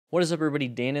What is up, everybody?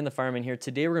 Dan the Fireman here.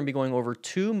 Today we're going to be going over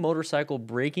 2 motorcycle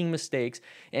braking mistakes,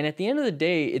 and at the end of the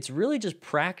day, it's really just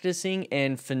practicing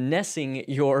and finessing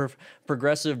your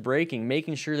progressive braking,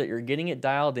 making sure that you're getting it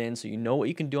dialed in so you know what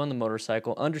you can do on the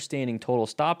motorcycle, understanding total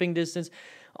stopping distance,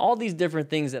 all these different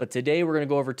things. But today we're going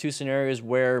to go over 2 scenarios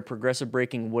where progressive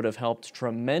braking would have helped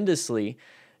tremendously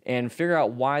and figure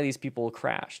out why these people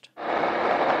crashed.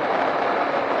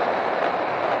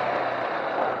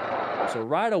 So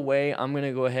right away, I'm going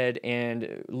to go ahead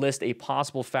and list a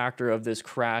possible factor of this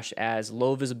crash as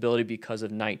low visibility because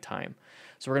of nighttime.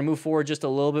 So we're going to move forward just a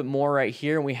little bit more right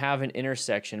here, and we have an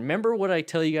intersection. Remember what I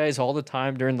tell you guys all the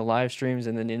time during the live streams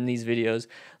and then in these videos?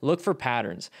 Look for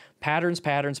patterns. Patterns,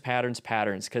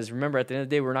 because remember, at the end of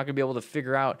the day, we're not going to be able to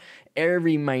figure out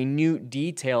every minute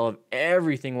detail of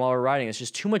everything while we're riding. It's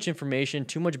just too much information,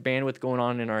 too much bandwidth going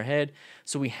on in our head.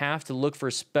 So we have to look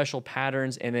for special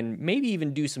patterns and then maybe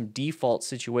even do some default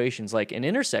situations like an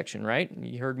intersection, right?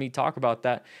 You heard me talk about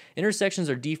that. Intersections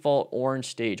are default orange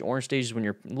stage. Orange stage is when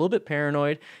you're a little bit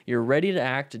paranoid, you're ready to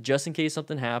act just in case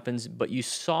something happens, but you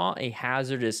saw a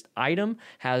hazardous item,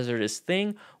 hazardous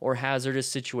thing, or hazardous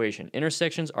situation.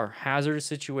 Intersections are hazardous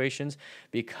situations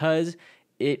because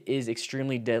it is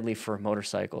extremely deadly for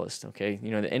motorcyclists, okay?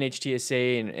 You know, the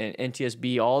NHTSA and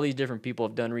NTSB, all these different people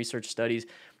have done research studies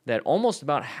that almost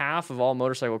about half of all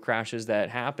motorcycle crashes that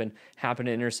happen in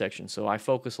intersections. So I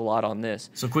focus a lot on this.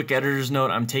 So quick editor's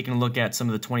note, I'm taking a look at some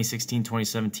of the 2016,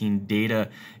 2017 data,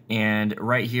 and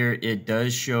right here it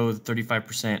does show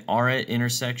 35% are at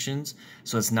intersections.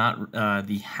 So it's not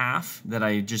the half that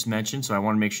I just mentioned. So I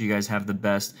want to make sure you guys have the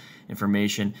best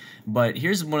information. But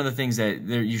here's one of the things that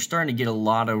you're starting to get a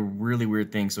lot of really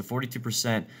weird things. So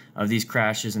 42% of these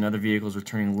crashes and other vehicles were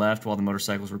turning left while the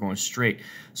motorcycles were going straight.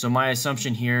 So my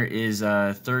assumption here is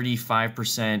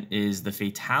 35% is the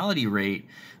fatality rate,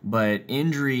 but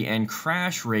injury and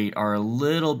crash rate are a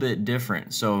little bit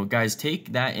different. So guys,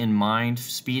 take that in mind.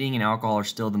 Speeding and alcohol are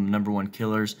still the #1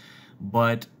 killers,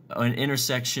 but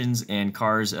intersections and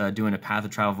cars doing a path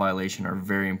of travel violation are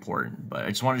very important. But I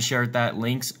just wanted to share that.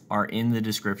 Links are in the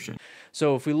description.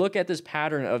 So if we look at this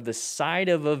pattern of the side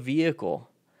of a vehicle,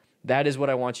 that is what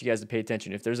I want you guys to pay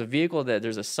attention. If there's a vehicle that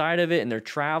there's a side of it and they're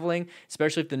traveling,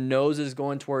 especially if the nose is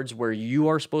going towards where you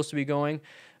are supposed to be going,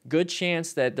 good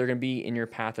chance that they're going to be in your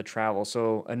path of travel.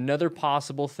 So another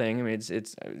possible thing, I mean,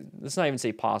 let's not even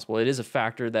say possible, it is a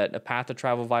factor that a path of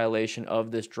travel violation of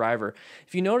this driver.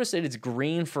 If you notice that it's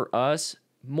green for us,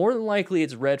 more than likely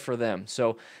it's red for them.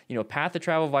 So, you know, path of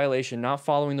travel violation, not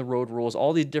following the road rules,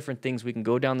 all these different things. We can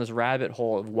go down this rabbit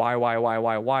hole of why,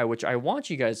 which I want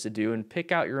you guys to do and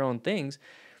pick out your own things.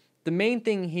 The main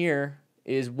thing here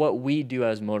is what we do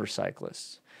as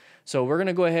motorcyclists. So we're going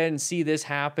to go ahead and see this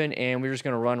happen, and we're just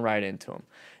going to run right into him.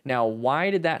 Now, why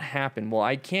did that happen? Well,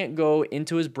 I can't go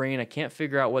into his brain. I can't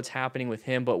figure out what's happening with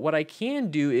him, but what I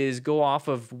can do is go off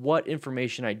of what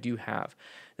information I do have.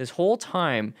 This whole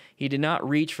time, he did not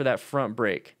reach for that front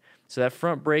brake. So that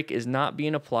front brake is not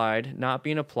being applied, not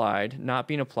being applied, not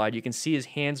being applied. You can see his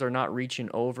hands are not reaching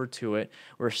over to it.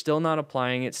 We're still not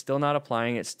applying it, still not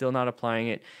applying it, still not applying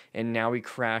it, and now we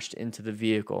crashed into the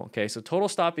vehicle. Okay, so total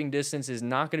stopping distance is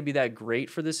not going to be that great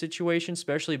for this situation,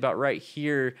 especially about right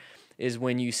here is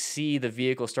when you see the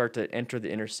vehicle start to enter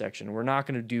the intersection. We're not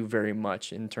going to do very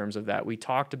much in terms of that. We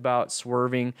talked about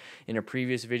swerving in a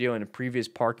previous video, in a previous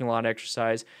parking lot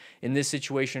exercise. In this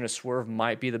situation, a swerve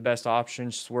might be the best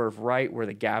option. Swerve right where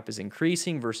the gap is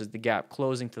increasing versus the gap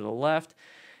closing to the left.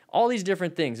 All these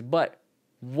different things. But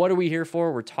what are we here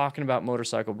for? We're talking about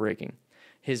motorcycle braking.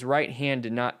 His right hand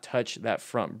did not touch that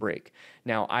front brake.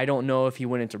 Now, I don't know if he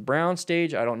went into brown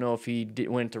stage. I don't know if he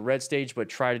went into red stage, but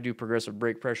tried to do progressive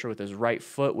brake pressure with his right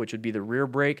foot, which would be the rear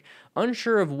brake.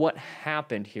 Unsure of what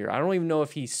happened here. I don't even know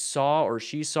if he saw or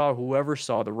she saw, whoever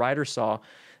saw, the rider saw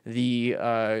the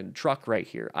truck right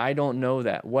here. I don't know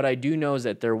that. What I do know is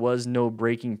that there was no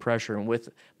braking pressure. And with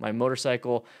my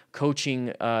motorcycle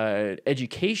coaching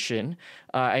education,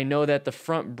 I know that the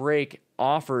front brake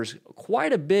offers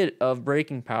quite a bit of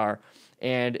braking power.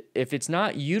 And if it's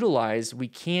not utilized, we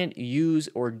can't use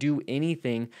or do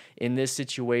anything in this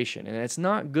situation. And it's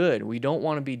not good. We don't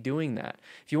want to be doing that.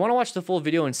 If you want to watch the full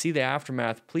video and see the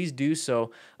aftermath, please do so.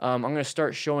 I'm going to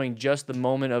start showing just the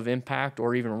moment of impact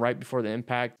or even right before the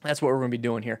impact. That's what we're going to be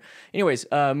doing here. Anyways,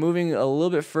 moving a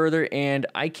little bit further, and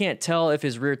I can't tell if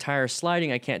his rear tire is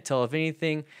sliding. I can't tell if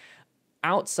anything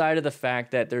outside of the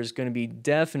fact that there's going to be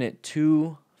definite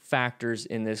 2 factors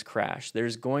in this crash.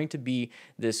 There's going to be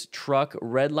this truck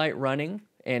red light running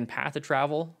and path of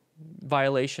travel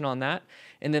violation on that.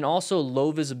 And then also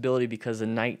low visibility because of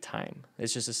nighttime.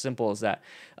 It's just as simple as that.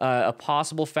 A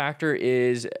possible factor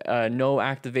is no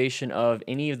activation of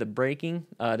any of the braking.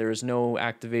 There is no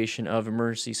activation of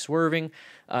emergency swerving.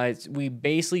 We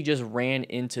basically just ran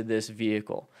into this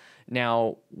vehicle.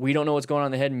 Now, we don't know what's going on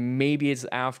in the head. Maybe it's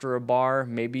after a bar.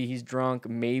 Maybe he's drunk.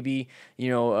 Maybe,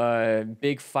 a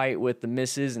big fight with the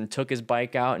missus and took his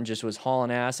bike out and just was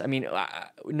hauling ass. I mean,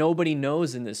 nobody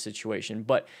knows in this situation.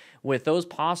 But with those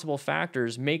possible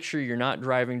factors, make sure you're not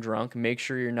driving drunk. Make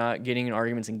sure you're not getting in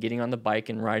arguments and getting on the bike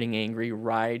and riding angry.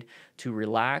 Ride to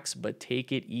relax, but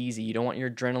take it easy. You don't want your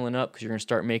adrenaline up because you're going to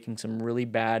start making some really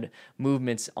bad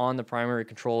movements on the primary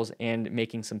controls and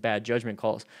making some bad judgment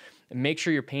calls. And make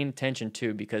sure you're paying attention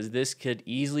too, because this could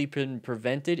easily be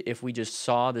prevented if we just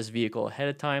saw this vehicle ahead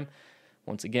of time.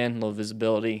 Once again, low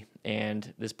visibility,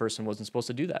 and this person wasn't supposed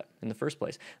to do that in the first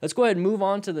place. Let's go ahead and move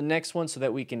on to the next one so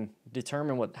that we can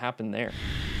determine what happened there.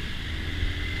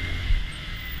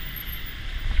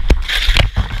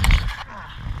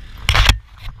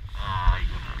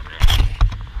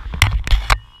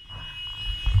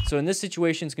 So in this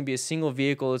situation, it's going to be a single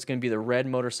vehicle. It's going to be the red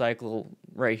motorcycle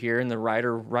right here and the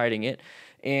rider riding it.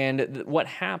 And what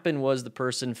happened was the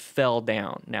person fell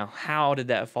down. Now, how did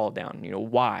that fall down?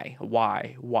 Why?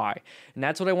 And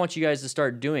that's what I want you guys to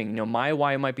start doing. My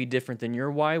why might be different than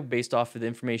your why based off of the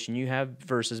information you have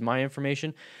versus my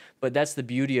information. But that's the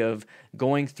beauty of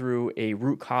going through a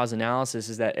root cause analysis,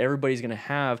 is that everybody's going to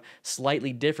have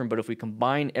slightly different, but if we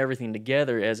combine everything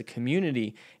together as a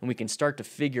community, and we can start to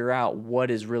figure out what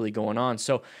is really going on.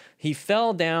 So he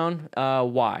fell down,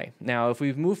 why? Now, if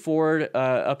we move forward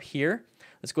up here,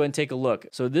 let's go ahead and take a look.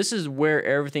 So this is where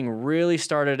everything really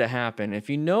started to happen. If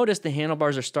you notice the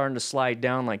handlebars are starting to slide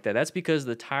down like that, that's because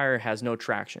the tire has no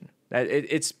traction.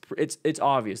 It's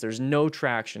obvious. There's no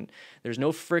traction. There's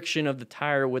no friction of the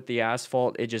tire with the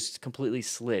asphalt. It just completely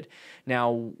slid.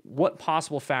 Now, what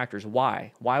possible factors?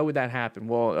 Why? Why would that happen?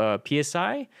 Well,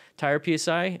 PSI, tire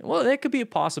PSI. Well, that could be a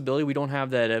possibility. We don't have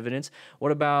that evidence.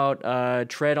 What about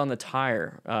tread on the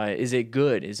tire? Is it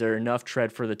good? Is there enough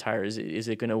tread for the tire? Is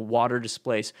it going to water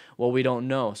displace? Well, we don't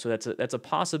know. So that's a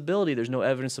possibility. There's no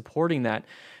evidence supporting that.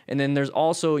 And then there's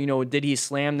also, did he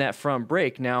slam that front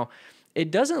brake? Now, it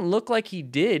doesn't look like he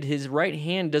did. His right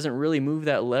hand doesn't really move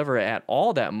that lever at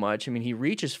all that much. I mean, he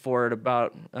reaches for it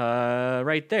about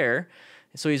right there.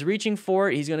 So he's reaching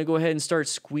for it. He's going to go ahead and start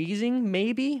squeezing,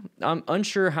 maybe. I'm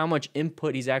unsure how much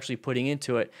input he's actually putting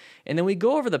into it. And then we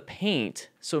go over the paint.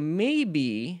 So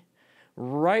maybe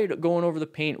right going over the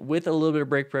paint with a little bit of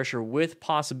brake pressure, with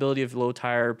possibility of low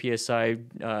tire, PSI,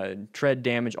 tread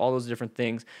damage, all those different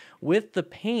things. With the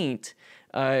paint,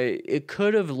 it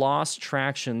could have lost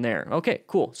traction there. Okay,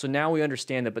 cool. So now we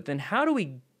understand that. But then how do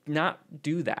we not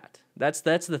do that? That's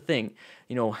the thing.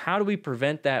 How do we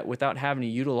prevent that without having to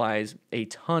utilize a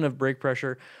ton of brake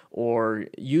pressure or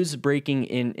use braking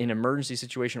in an emergency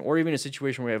situation, or even a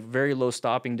situation where we have very low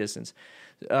stopping distance?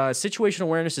 Situational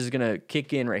awareness is going to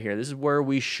kick in right here. This is where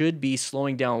we should be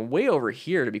slowing down way over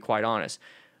here, to be quite honest.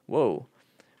 Whoa.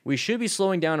 We should be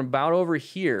slowing down about over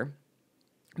here,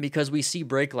 because we see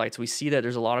brake lights. We see that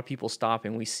there's a lot of people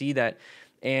stopping. We see that,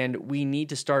 and we need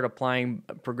to start applying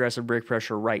progressive brake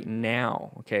pressure right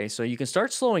now, okay? So you can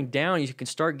start slowing down. You can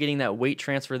start getting that weight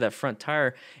transfer to that front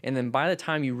tire, and then by the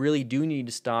time you really do need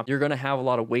to stop, you're going to have a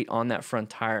lot of weight on that front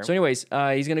tire. So anyways,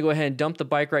 he's going to go ahead and dump the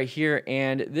bike right here,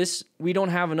 and this, we don't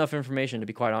have enough information, to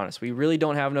be quite honest. We really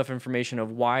don't have enough information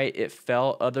of why it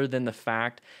fell, other than the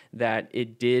fact that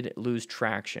it did lose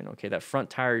traction, okay? That front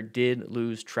tire did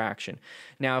lose traction.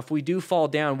 Now, if we do fall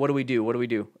down, what do we do?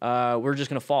 We're just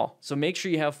going to fall. So make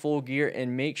sure you have full gear,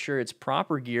 and make sure it's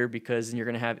proper gear, because then you're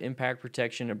going to have impact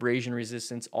protection, abrasion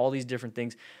resistance, all these different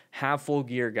things. Have full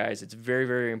gear, guys. It's very,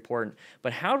 very important.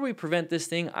 But how do we prevent this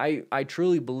thing? I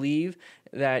truly believe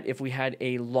that if we had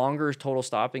a longer total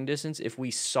stopping distance, if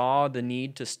we saw the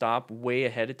need to stop way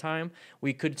ahead of time,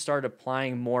 we could start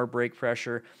applying more brake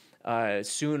pressure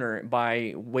sooner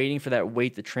by waiting for that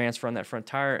weight to transfer on that front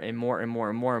tire, and more and more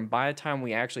and more. And by the time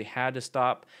we actually had to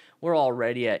stop, we're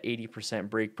already at 80%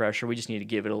 brake pressure. We just need to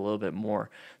give it a little bit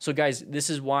more. So guys, this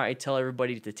is why I tell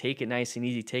everybody to take it nice and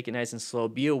easy, take it nice and slow.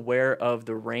 Be aware of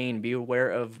the rain, be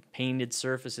aware of painted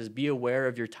surfaces, be aware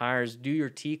of your tires, do your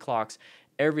T-clocks,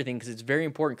 everything, because it's very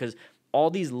important, because all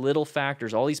these little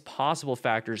factors, all these possible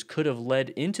factors could have led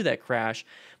into that crash,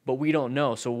 but we don't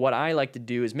know. So what I like to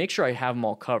do is make sure I have them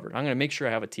all covered. I'm going to make sure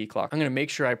I have a T-clock. I'm going to make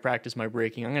sure I practice my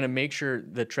braking. I'm going to make sure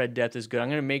the tread depth is good. I'm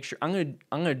going to make sure, I'm going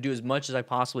to do as much as I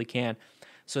possibly can,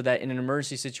 so that in an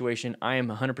emergency situation, I am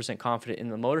 100% confident in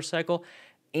the motorcycle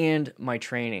and my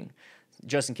training.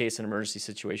 just in case an emergency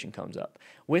situation comes up.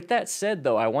 With that said,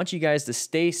 though, I want you guys to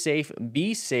stay safe,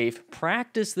 be safe,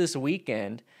 practice this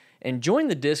weekend, and join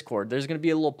the Discord. There's going to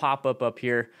be a little pop-up up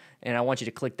here, and I want you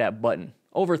to click that button.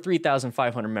 Over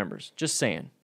 3,500 members, just saying.